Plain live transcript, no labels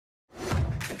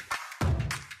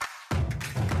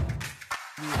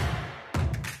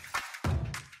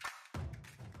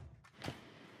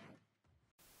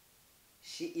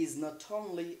is not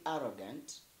only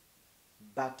arrogant,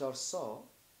 but also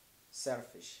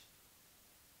selfish.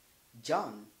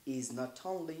 John is not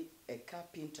only a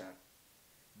carpenter,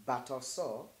 but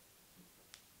also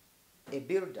a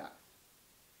builder.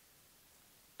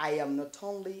 I am not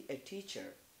only a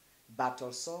teacher, but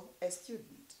also a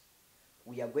student.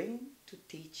 We are going to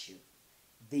teach you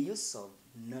the use of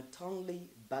not only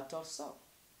but also.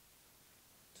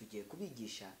 Tugiye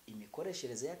kubigisha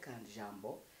imikoreshereze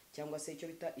y'akanjambo cyangwa se icyo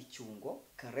bita icyungo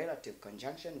correlative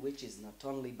conjunction, which is not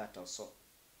only but also.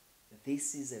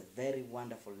 This is a very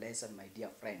wonderful lesson, my dear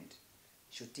friend.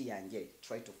 Nshuti yanjye,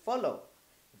 try to follow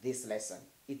this lesson.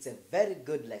 It's a very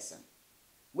good lesson.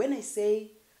 When I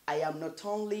say I am not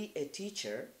only a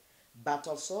teacher but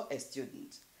also a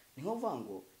student, ni ngombwa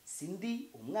ngo sindi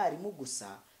umwarimu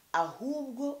gusa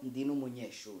ahubwo ndi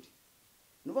n'umunyeshuri.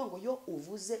 Ni ngombwa ngo yo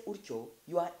uvuze utyo,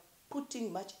 you are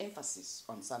putting much emphasis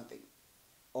on something,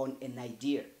 on an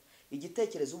idea.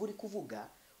 Igitekerezo uburi kuvuga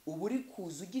uburi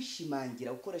kuza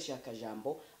ugishimangira ukoresha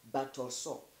akajambo but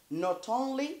also. Not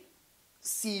only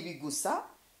si ibi gusa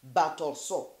but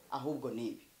also ahubwo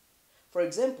nibi. For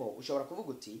example, ushobora kuvuga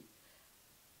uti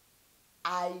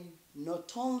I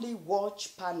not only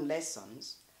watch pan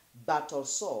lessons, but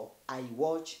also I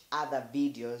watch other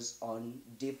videos on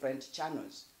different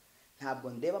channels. Ntabwo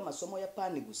ndeba amasomo ya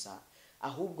pan gusa,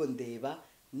 ahubwo ndeba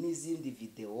n'izindi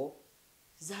video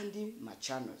zandi ma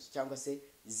channels cyangwa se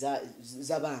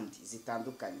z'abandi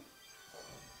zitandukanye.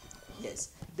 Yes.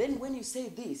 Then when you say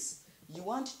this, you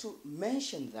want to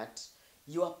mention that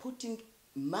you are putting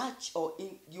much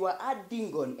you are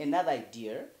adding on another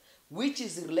idea which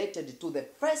is related to the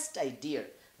first idea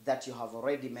that you have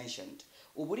already mentioned.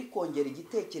 Uburi kongera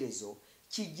igitekerezo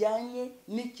kijyanye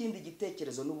n'ikindi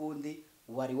gitekerezo n'ubundi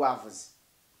wari wavuze.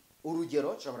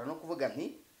 Urugero nshobora no kuvuga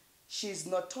nti she is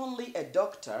not only a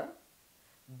doctor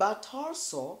but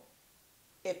also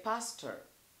a pastor.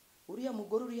 Uriya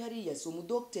mugore uri hariya si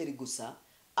umudokiteri gusa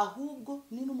ahubwo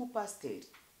ni n'umupasiteri.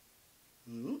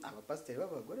 Abapasiteri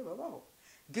b'abagore babaho.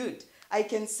 Good. I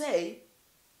can say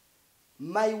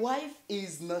my wife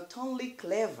is not only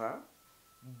clever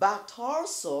but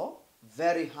also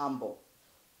very humble.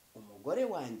 Umugore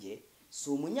wanjye si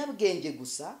umunyabwenge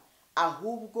gusa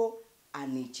ahubwo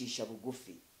anicisha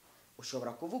bugufi.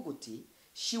 Ushobora kuvuga uti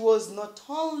she was not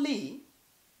only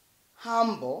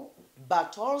humble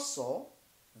but also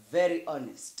very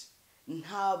honest.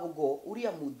 Ntabwo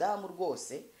uriya mudamu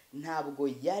rwose ntabwo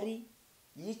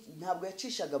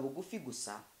yacishaga bugufi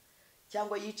gusa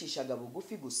cyangwa yicishaga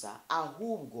bugufi gusa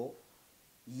ahubwo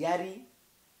yari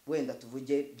wenda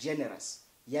tuvuge generous,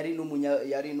 yari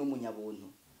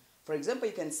n'umunyabuntu. For example,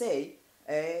 you can say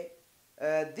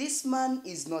this man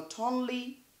is not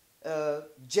only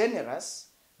generous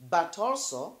but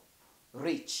also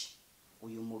rich.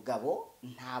 Uyu mugabo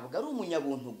ntabwo ari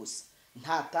umunyabuntu gusa,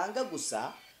 ntatanga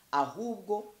gusa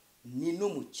ahubwo ni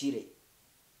n'umukire.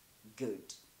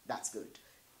 Good. That's good.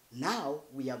 Now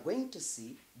we are going to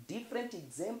see different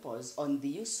examples on the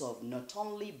use of not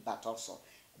only but also.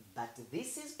 But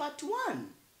this is part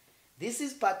 1. This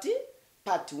is part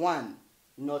 1.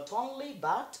 Not only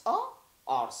but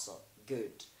also.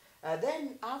 Good.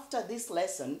 Then after this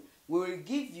lesson, we will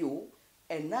give you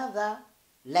another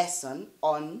lesson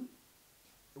on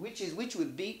which will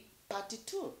be part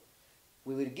 2.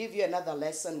 We will give you another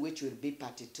lesson which will be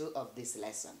part 2 of this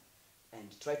lesson.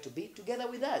 And try to be together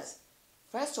with us.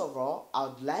 First of all, I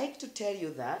would like to tell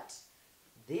you that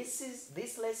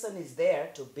this lesson is there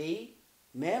to be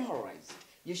memorized.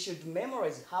 You should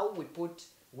memorize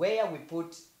where we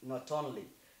put not only.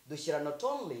 Dushyira not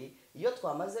only iyo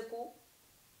twamaze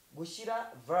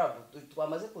gushyira verb,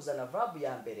 twamaze kuzana verb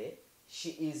ya mbere, she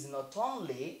is not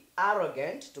only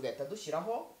arrogant, tugahita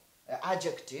dushyiraho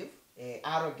adjective,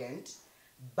 arrogant,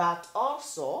 but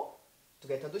also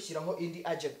tugahita dushyiraho indi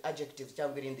adjective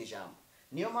cyangwa irindi jambo.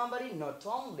 Niyo mpamvu ari not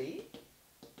only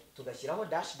tugashyiraho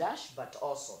dash dash but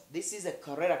also. This is a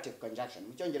correlative conjunction.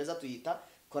 Mu cyongereza tuyita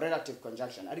correlative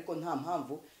conjunction, ariko nta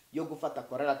mpamvu yo gufata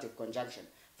correlative conjunction.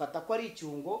 Fata ko ari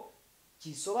icyungo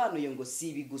kisobanuye ngo si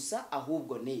ibi gusa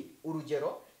ahubwo nibi.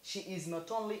 Urugero, she is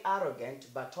not only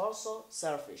arrogant but also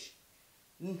selfish.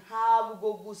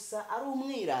 Ntabwo gusa ari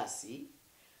umwirasi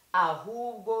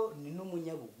ahubwo ni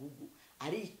n'umunyabugugu,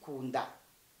 arikunda.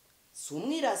 Si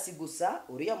umwirasi gusa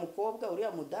uriya mukobwa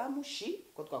uriya mudamu she,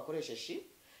 ko twakoresha she,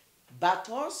 but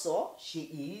also she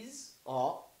is,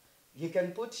 or you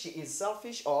can put she is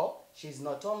selfish, or she is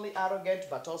not only arrogant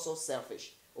but also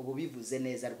selfish. Ubu bivuze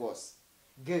neza rwose.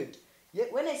 Good.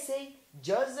 When I say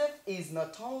Joseph is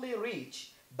not only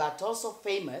rich but also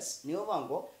famous, niyo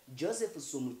vango Joseph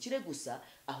si umukire gusa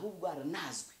ahubwo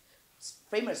aranazwi.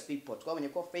 famous people, twabonye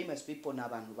ko famous people ni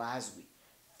abantu bazwi.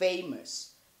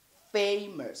 Famous,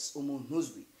 umuntu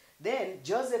uzwi. Then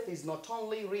Joseph is not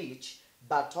only rich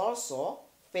but also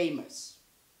famous.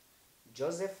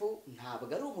 Joseph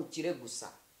ntabwo ari umukire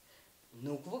gusa. Ni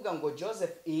ukuvuga ngo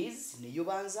Joseph is niyo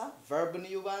ubanza, verb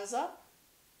niyo ubanza,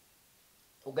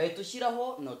 ugahita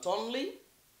ushyiraho not only,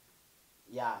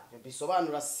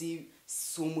 bisobanura si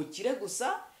umukire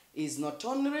gusa, is not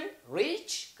only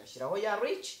rich, ugashyiraho ya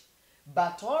rich,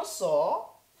 but also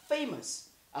famous,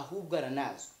 ahubwo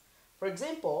aranazwe. For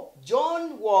example,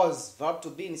 John was, verb to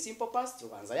be in simple past,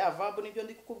 ubanza ya verb nibyo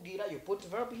ndi kukubwira, you put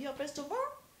verb here first of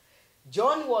all.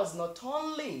 John was not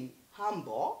only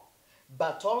humble,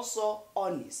 but also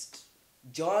honest.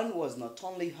 John was not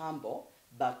only humble,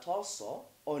 but also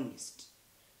honest.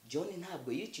 John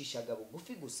ntabwo yicishaga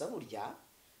bugufi gusa burya,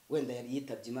 wenda yari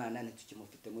yitabye Imana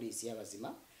ntitukimufite muri isi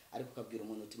y'abazima, ariko kabwira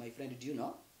umuntu uti, my friend, do you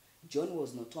know? John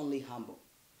was not only humble.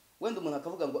 Wenda umuntu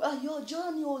akavuga ngo,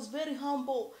 John was very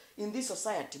humble in this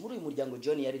society. Muri uyu muryango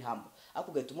John yari humble.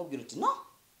 Ako gahita umubwira uti, no,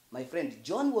 my friend,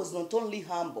 John was not only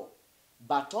humble,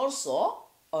 but also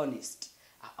honest.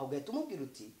 Ako gahita umubwira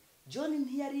uti, John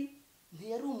ntiyari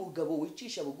umugabo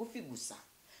wicisha bugufi gusa,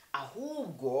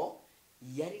 ahubwo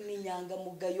yari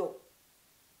n'inyangamugayo.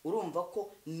 Urumva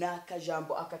ko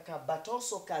nakajambo aka but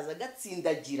also kaza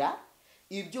gatsindagira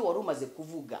ibyo wari umaze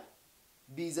kuvuga.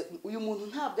 Uyu muntu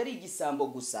ntabwo ari igisambo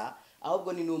gusa,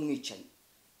 ahubwo ni n'umwicanyi.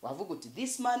 Wavuga uti,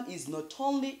 this man is not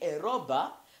only a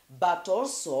robber but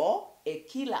also a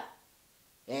killer.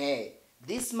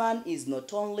 This man is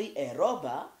not only a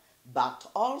robber but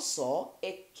also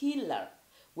a killer.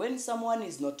 When someone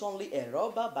is not only a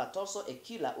robber but also a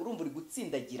killer, urumva uri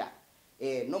gutsindagira.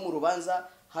 No mu rubanza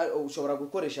ushobora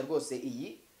gukoresha rwose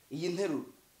iyi nteruro.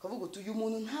 Kavuga uti uyu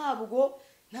muntu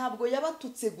ntabwo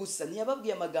yabatutse gusa,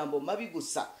 ntiyababwiye amagambo mabi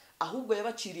gusa, ahubwo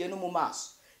yabaciriye no mu maso.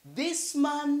 This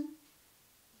man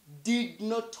did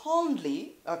not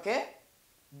only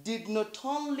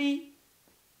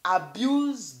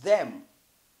abuse them.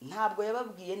 Ntabwo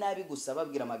yababwiye nabi gusa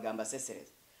babwira amagambo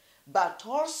asesereza, but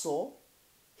also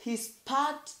he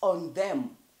spat on them.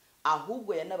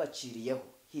 Ahubwo yanabaciriyeho.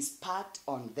 He spat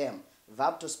on them.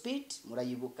 Verb to spit,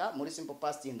 murayibuka, muri simple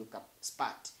past hinduka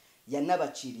spat.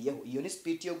 Yanabaciriyeho. Iyo ni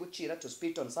spit yo gucira, to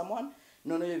spit on someone.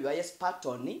 Noneho bibaye spat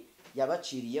on,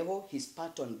 yabaciriyeho, he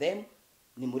spat on them,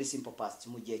 ni muri simple past,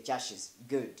 mu gihe cyashize.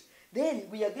 Good. Then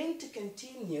we are going to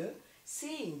continue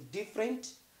seeing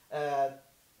different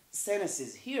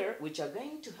sentences here which are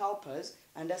going to help us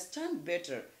understand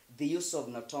better the use of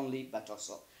not only but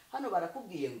also. Hano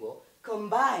barakubwiye ngo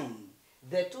combine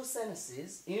the two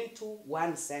sentences into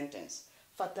one sentence.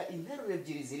 Fata interuro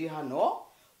ebyiri ziri hano,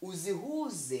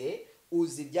 uzihuze,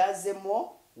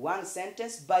 uzibyazemo one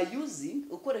sentence by using,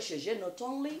 ukoresheje not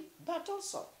only but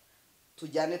also.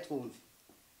 Tujyane twumve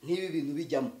n'ibi bintu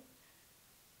bijyamo.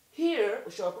 Here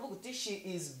ushobora kuvuga uti, she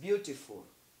is beautiful,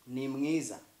 ni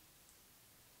mwiza.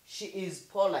 She is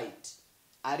polite,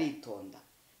 aritonda,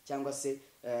 cyangwa se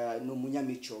ni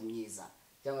umunyamico myiza,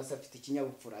 cyangwa se afite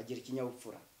ikinyabupfura, agira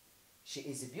ikinyabupfura. She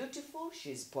is beautiful,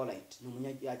 she is polite,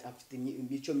 ni afite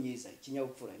imico myiza,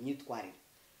 ikinyabupfura, imyitwarire.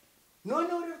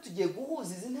 Noneho rero tugiye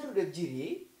guhuza izi nteruro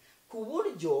ebyiri ku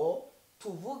buryo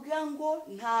tuvuga ngo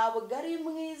ntabwo ari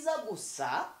mwiza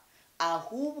gusa,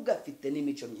 ahubwo afite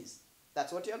n'imico myiza.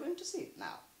 That's what you are going to see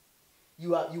now.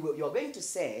 You are going to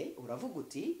say, uravuga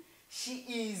uti, she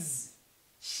is,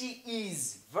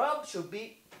 verb should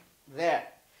be there.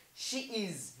 She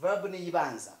is, verb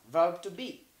niyibanza, verb to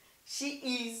be. She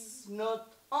is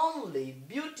not only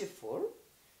beautiful,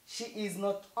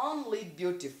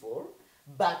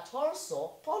 but also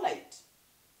polite.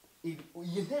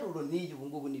 Iyi nteruro niyi ubu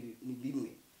ngubu ni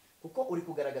bimwe, kuko uri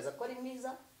kugaragaza ko ari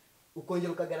mwiza,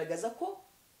 ukongera ukagaragaza ko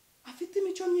afite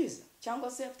imico myiza,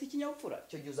 cyangwa se afite ikinyabupfura.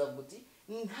 Cyo gihe uzavuga uti,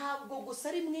 ntabwo gusa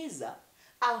ari mwiza,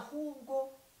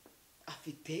 ahubwo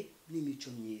afite n'imico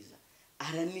myiza.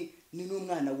 Ni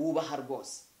n'umwana wubaha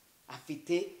rwose,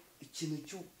 afite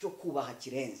ikintu cyo kubaha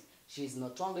kirenze. She is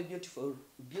not only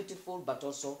beautiful but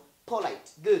also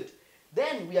polite. Good.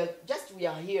 Then we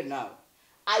are here now.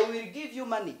 I will give you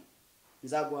money,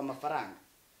 nzaguha amafaranga.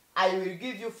 I will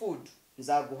give you food,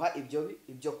 nzaguha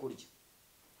ibyo kurya.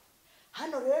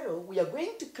 Hano rero we are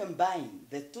going to combine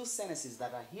the two sentences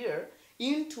that are here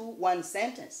into one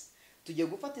sentence. Tugiye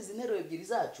gufata izi nteruro ebyiri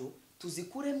zacu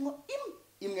tuzikuremo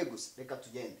imwe gusa. Reka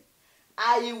tugende.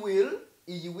 I will,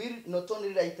 iyi will not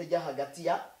only rahita jya hagati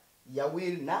ya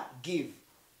will na give.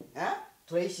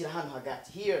 Turayishyira hano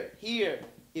hagati. Here,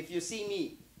 if you see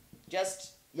me,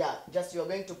 just you are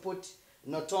going to put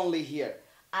not only here.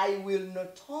 I will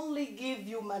not only give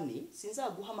you money,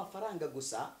 sinzaguha amafaranga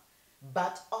gusa,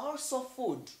 but also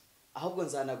food. Ahubwo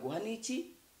nzanaguha n'iki?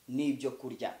 N'ibyo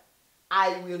kurya.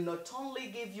 I will not only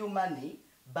give you money,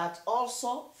 but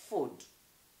also food.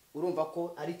 Urumva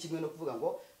ko ari kimwe no kuvuga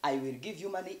ngo I will give you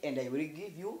money and I will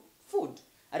give you food.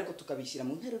 Ariko tukabishyira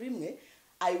mu nteruro imwe,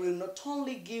 I will not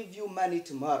only give you money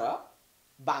tomorrow,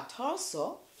 but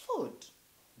also food.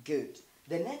 Good.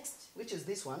 The next, which is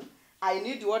this one, I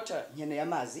need water, nkeneye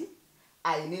amazi.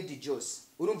 I need juice.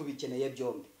 Urumva bikeneye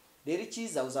byombi. Rero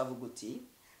icyiza uzavuga uti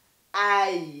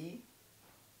I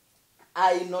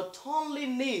not only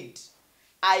need,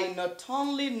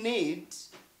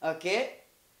 okay?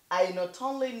 I not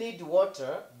only need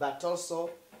water, but also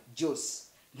juice.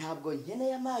 Ntabwo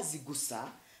nkeneye amazi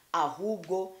gusa,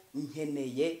 ahubwo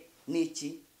nkeneye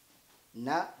n'iki?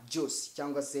 Na juice,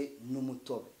 cyangwa se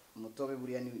n'umutobe. Umutobe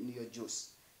buriya niyo juice.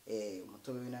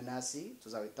 Umutobe w'inanasi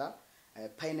tuzawita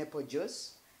pineapple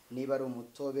juice. Niba ari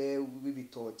umutobe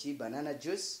w'ibitoki, banana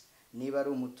juice. Niba ari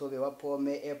umutobe wa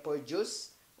pome, apple juice.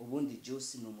 Ubundi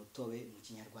juice ni umutobe mu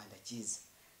Kinyarwanda cyiza.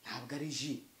 Ntabwo ari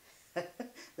jus.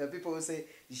 The people will say,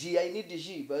 jus, I need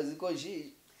jus. But because jus,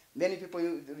 many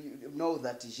people know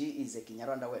that jus is a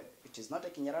Kinyarwanda word. It is not a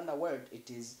Kinyarwanda word, it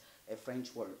is a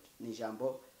French word. Ni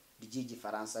jambo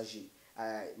ry'igifaransa jus.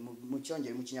 Mu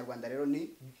Kinyarwanda rero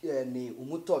ni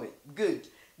umutobe. Good.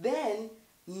 Then,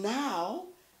 now,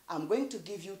 I'm going to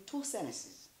give you two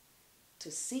sentences to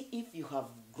see if you have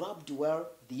grabbed well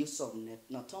the use of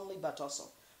not only but also.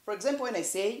 For example, when I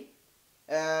say,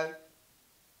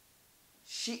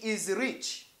 she is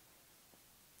rich,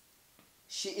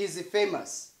 she is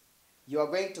famous, you are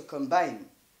going to combine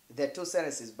the two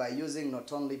sentences by using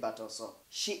not only but also.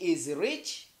 She is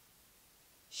rich,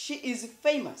 she is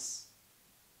famous.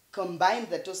 Combine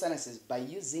the two sentences by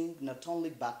using not only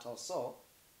but also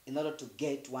in order to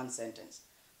get one sentence.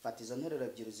 Fata izo nteruro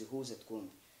ebyiri zihuze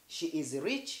twumve. She is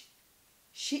rich,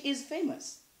 she is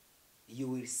famous. You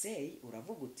will say,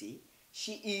 uravuga uti,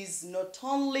 she is not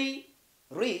only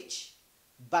rich,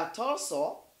 but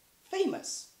also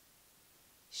famous.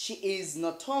 She is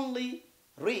not only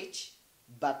rich,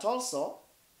 but also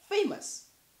famous.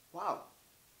 Wow,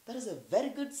 that is a very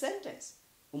good sentence.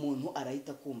 Umuntu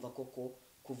arahita kumva koko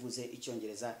kuvuze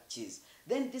icyongereza cyiza.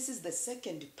 Then this is the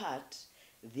second part,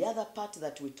 the other part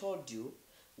that we told you,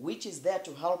 which is there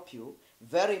to help you,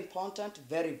 very important,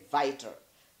 very vital.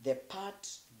 The part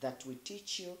that we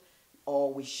teach you,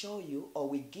 or we show you, or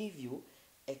we give you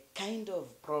a kind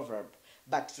of proverb.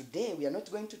 But today we are not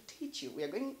going to teach you, we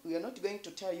are not going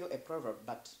to tell you a proverb,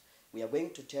 but we are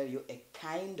going to tell you a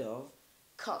kind of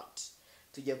quote.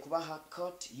 Tugiye kubaha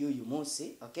quote y'uyu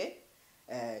munsi, okay?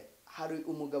 Hari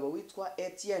umugabo witwa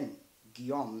Etienne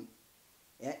Guillaume,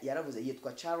 yaravuze,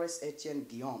 yitwa Charles Etienne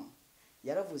Guillaume.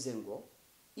 Yaravuze ngo,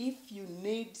 if you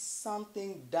need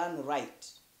something done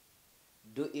right,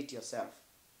 do it yourself.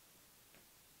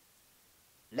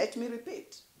 Let me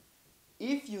repeat.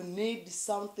 If you need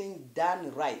something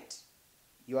done right,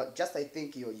 you are just, I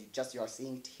think you are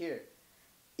seeing it here.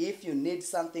 If you need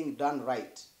something done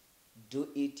right, do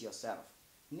it yourself.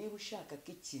 Niba ushaka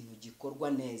ko ikintu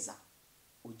gikorwa neza,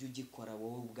 ujye ugikora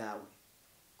wowe ubwawe.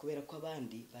 Kubera ko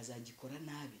abandi bazagikora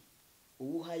nabi.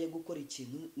 Uwuhaye gukora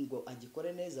ikintu ngo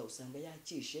agikore neza usanga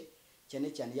yakishe,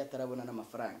 cyane cyane yatarabona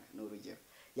n'amafaranga n'urugero.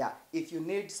 Yeah, if you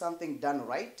need something done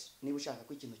right, niba ushaka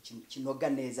ko ikintu kinoga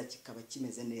neza kikaba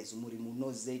kimeze neza, umurimo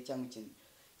unoze cyangwa ikintu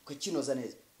ukakinoza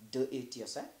neza, do it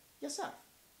yourself.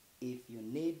 If you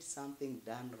need something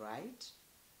done right,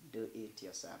 do it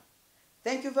yourself.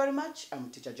 Thank you very much.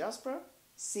 I'm Teacher Jasper.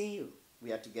 See you.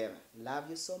 We are together. Love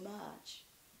you so much.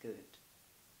 Good.